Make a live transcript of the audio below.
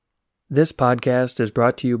This podcast is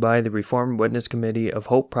brought to you by the Reformed Witness Committee of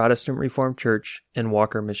Hope Protestant Reformed Church in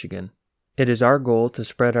Walker, Michigan. It is our goal to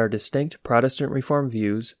spread our distinct Protestant Reformed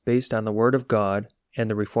views based on the Word of God and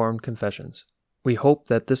the Reformed confessions. We hope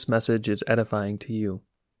that this message is edifying to you.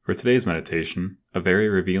 For today's meditation, a very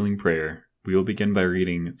revealing prayer, we will begin by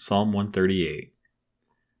reading Psalm 138.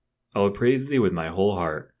 I will praise thee with my whole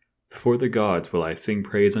heart. Before the gods will I sing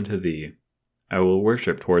praise unto thee. I will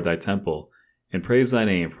worship toward thy temple, and praise thy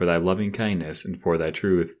name for thy loving kindness and for thy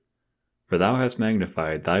truth. For thou hast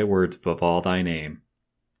magnified thy words above all thy name.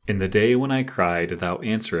 In the day when I cried, thou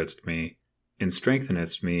answeredst me, and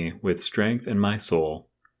strengthenedst me with strength in my soul.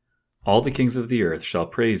 All the kings of the earth shall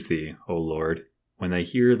praise thee, O Lord, when they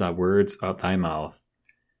hear the words of thy mouth.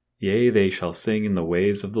 Yea, they shall sing in the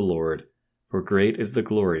ways of the Lord, for great is the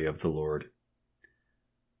glory of the Lord.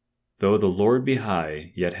 Though the Lord be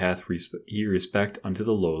high, yet hath he respect unto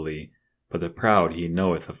the lowly, but the proud he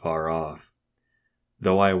knoweth afar off.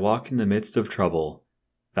 Though I walk in the midst of trouble,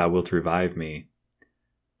 thou wilt revive me.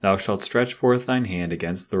 Thou shalt stretch forth thine hand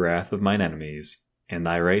against the wrath of mine enemies, and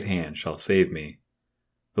thy right hand shall save me.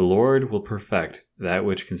 The Lord will perfect that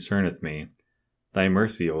which concerneth me. Thy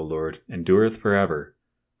mercy, O Lord, endureth forever.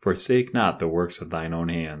 Forsake not the works of thine own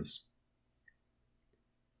hands.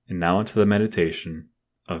 And now unto the meditation,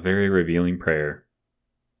 a very revealing prayer.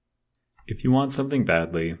 If you want something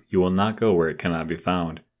badly, you will not go where it cannot be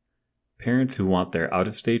found. Parents who want their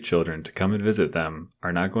out-of-state children to come and visit them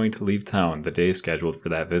are not going to leave town the day scheduled for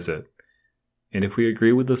that visit. And if we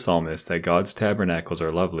agree with the psalmist that God's tabernacles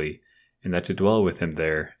are lovely, and that to dwell with him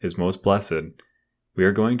there is most blessed, we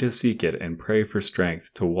are going to seek it and pray for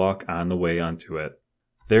strength to walk on the way unto it.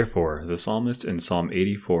 Therefore, the psalmist in Psalm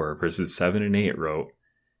 84 verses 7 and 8 wrote,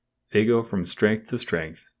 They go from strength to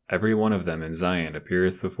strength, every one of them in Zion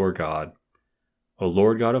appeareth before God. O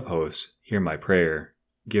Lord God of hosts, hear my prayer.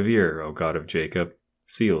 Give ear, O God of Jacob,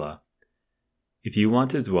 Selah. If you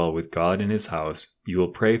want to dwell with God in his house, you will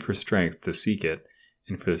pray for strength to seek it,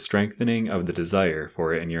 and for the strengthening of the desire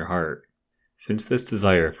for it in your heart. Since this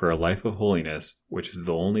desire for a life of holiness, which is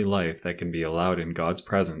the only life that can be allowed in God's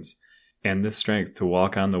presence, and this strength to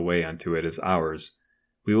walk on the way unto it is ours,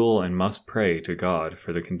 we will and must pray to God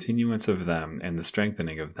for the continuance of them and the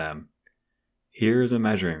strengthening of them. Here is a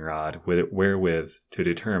measuring rod wherewith to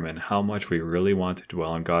determine how much we really want to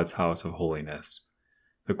dwell in God's house of holiness.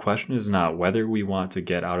 The question is not whether we want to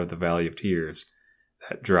get out of the valley of tears,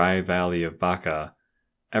 that dry valley of Baca.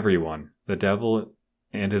 Everyone, the devil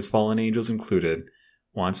and his fallen angels included,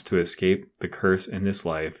 wants to escape the curse in this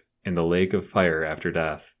life and the lake of fire after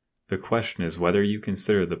death. The question is whether you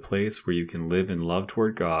consider the place where you can live in love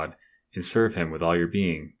toward God and serve him with all your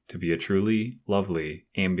being to be a truly lovely,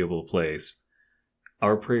 amiable place.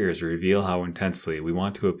 Our prayers reveal how intensely we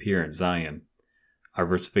want to appear in Zion. Our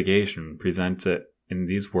versification presents it in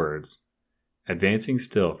these words, Advancing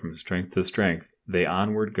still from strength to strength, they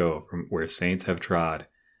onward go from where saints have trod,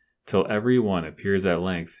 till every one appears at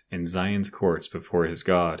length in Zion's courts before his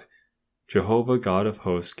God. Jehovah God of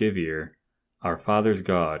hosts, give ear, our Father's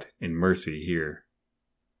God, in mercy hear.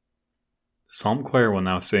 The Psalm Choir will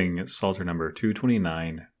now sing Psalter number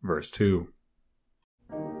 229, verse 2.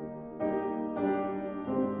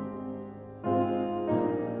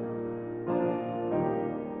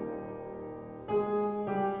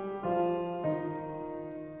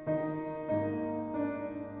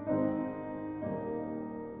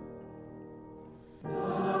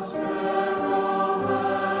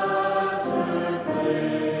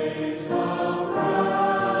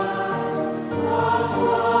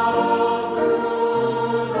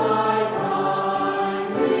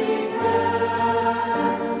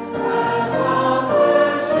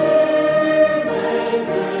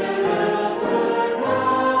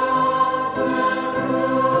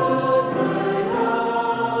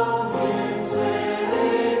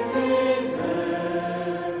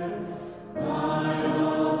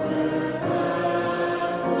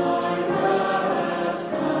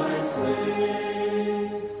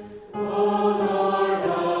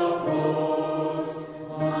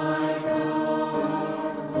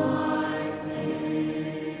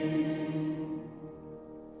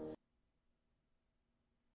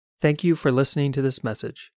 Thank you for listening to this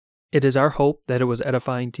message. It is our hope that it was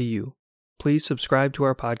edifying to you. Please subscribe to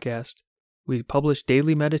our podcast. We publish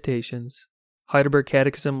daily meditations, Heidelberg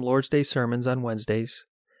Catechism Lord's Day sermons on Wednesdays,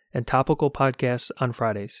 and topical podcasts on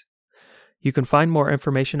Fridays. You can find more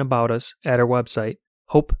information about us at our website,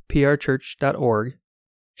 hopeprchurch.org,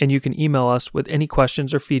 and you can email us with any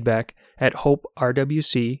questions or feedback at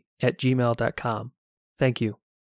hoperwc@gmail.com. Thank you.